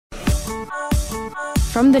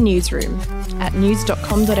from the newsroom at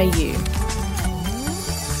news.com.au.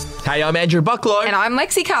 Hey, I'm Andrew Bucklow. And I'm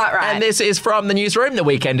Lexi Cartwright. And this is From the Newsroom, the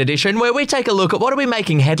weekend edition, where we take a look at what are we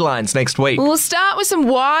making headlines next week. We'll start with some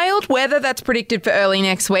wild weather that's predicted for early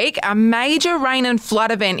next week. A major rain and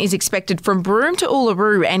flood event is expected from Broome to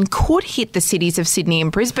Uluru and could hit the cities of Sydney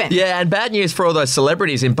and Brisbane. Yeah, and bad news for all those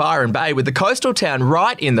celebrities in Byron Bay, with the coastal town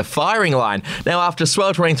right in the firing line. Now, after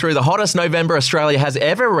sweltering through the hottest November Australia has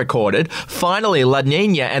ever recorded, finally La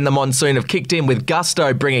Nina and the monsoon have kicked in with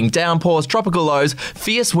gusto, bringing downpours, tropical lows,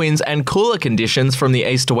 fierce winds and cooler conditions from the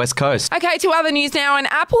east to west coast. Okay, to other news now, and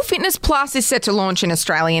Apple Fitness Plus is set to launch in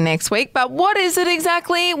Australia next week, but what is it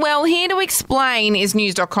exactly? Well, here to explain is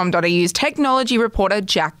news.com.au's technology reporter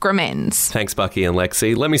Jack Gramens. Thanks, Bucky and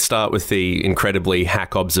Lexi. Let me start with the incredibly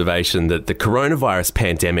hack observation that the coronavirus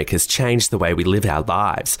pandemic has changed the way we live our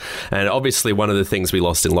lives. And obviously one of the things we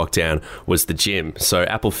lost in lockdown was the gym. So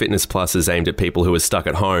Apple Fitness Plus is aimed at people who are stuck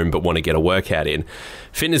at home but want to get a workout in.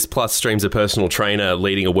 Fitness Plus streams a personal trainer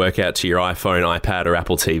leading a workout to your iPhone, iPad or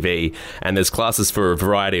Apple TV, and there's classes for a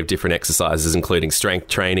variety of different exercises, including strength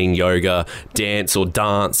training, yoga, dance or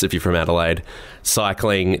dance if you're from Adelaide,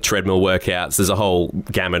 cycling, treadmill workouts. There's a whole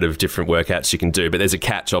gamut of different workouts you can do, but there's a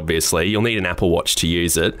catch, obviously. You'll need an Apple Watch to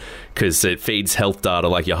use it because it feeds health data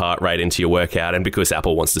like your heart rate into your workout, and because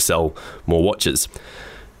Apple wants to sell more watches.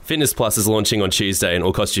 Fitness Plus is launching on Tuesday and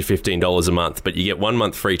will cost you $15 a month, but you get 1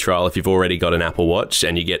 month free trial if you've already got an Apple Watch,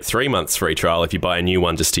 and you get 3 months free trial if you buy a new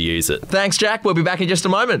one just to use it. Thanks, Jack. We'll be back in just a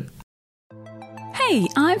moment. Hey,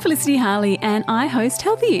 I'm Felicity Harley and I host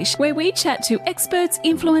Healthyish, where we chat to experts,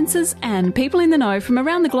 influencers and people in the know from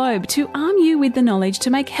around the globe to arm you with the knowledge to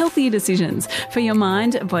make healthier decisions for your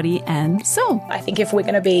mind, body and soul. I think if we're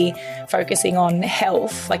going to be focusing on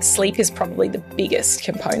health, like sleep is probably the biggest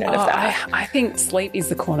component of that. I think sleep is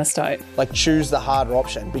the cornerstone. Like choose the harder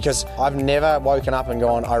option, because I've never woken up and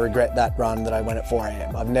gone, I regret that run that I went at 4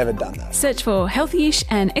 a.m. I've never done that. Search for Healthyish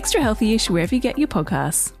and Extra Healthyish wherever you get your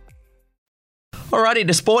podcasts. Alrighty,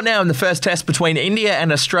 to sport now, and the first test between India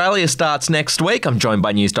and Australia starts next week. I'm joined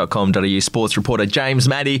by news.com.au sports reporter James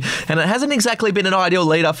Maddie, and it hasn't exactly been an ideal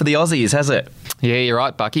lead-up for the Aussies, has it? Yeah, you're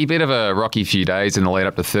right, Bucky. Bit of a rocky few days in the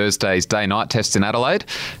lead-up to Thursday's day-night test in Adelaide.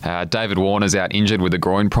 David Warner's out injured with a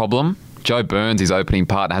groin problem. Joe Burns, his opening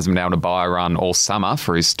partner, hasn't been able to buy a run all summer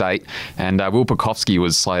for his state, and Will Pukowski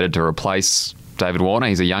was slated to replace David Warner.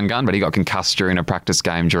 He's a young gun, but he got concussed during a practice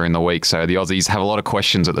game during the week. So the Aussies have a lot of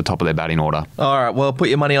questions at the top of their batting order. All right, well, put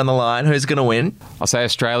your money on the line. Who's going to win? I'll say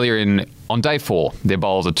Australia on day 4. Their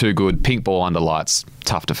bowlers are too good. Pink ball under lights.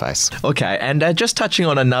 Tough to face. Okay, and just touching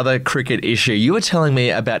on another cricket issue, you were telling me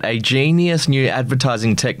about a genius new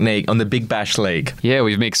advertising technique on the Big Bash League. Yeah,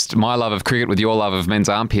 we've mixed my love of cricket with your love of men's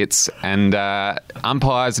armpits, and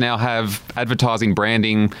umpires now have advertising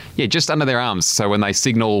branding, just under their arms. So when they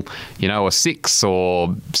signal, a 6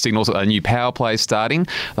 or signals a new power play starting,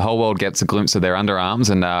 the whole world gets a glimpse of their underarms,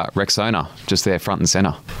 and Rexona just there front and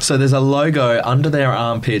centre. So there's a logo under their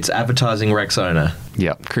armpits advertising Rexona.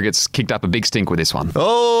 Yeah, cricket's kicked up a big stink with this one.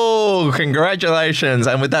 Oh, congratulations.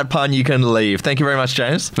 And with that pun, you can leave. Thank you very much,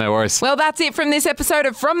 James. No worries. Well, that's it from this episode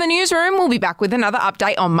of From the Newsroom. We'll be back with another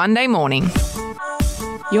update on Monday morning.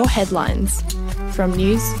 Your headlines from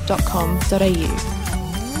news.com.au.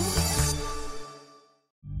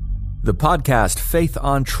 The podcast Faith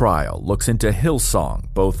on Trial looks into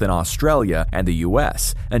Hillsong, both in Australia and the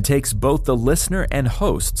US, and takes both the listener and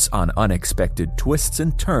hosts on unexpected twists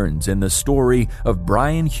and turns in the story of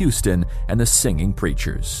Brian Houston and the Singing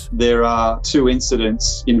Preachers. There are 2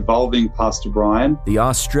 incidents involving Pastor Brian. The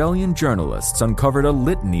Australian journalists uncovered a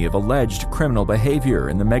litany of alleged criminal behavior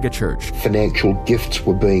in the megachurch. Financial gifts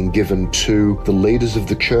were being given to the leaders of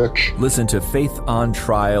the church. Listen to Faith on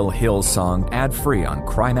Trial Hillsong ad-free on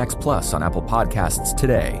Crimex Plus on Apple Podcasts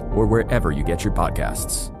today or wherever you get your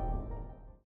podcasts.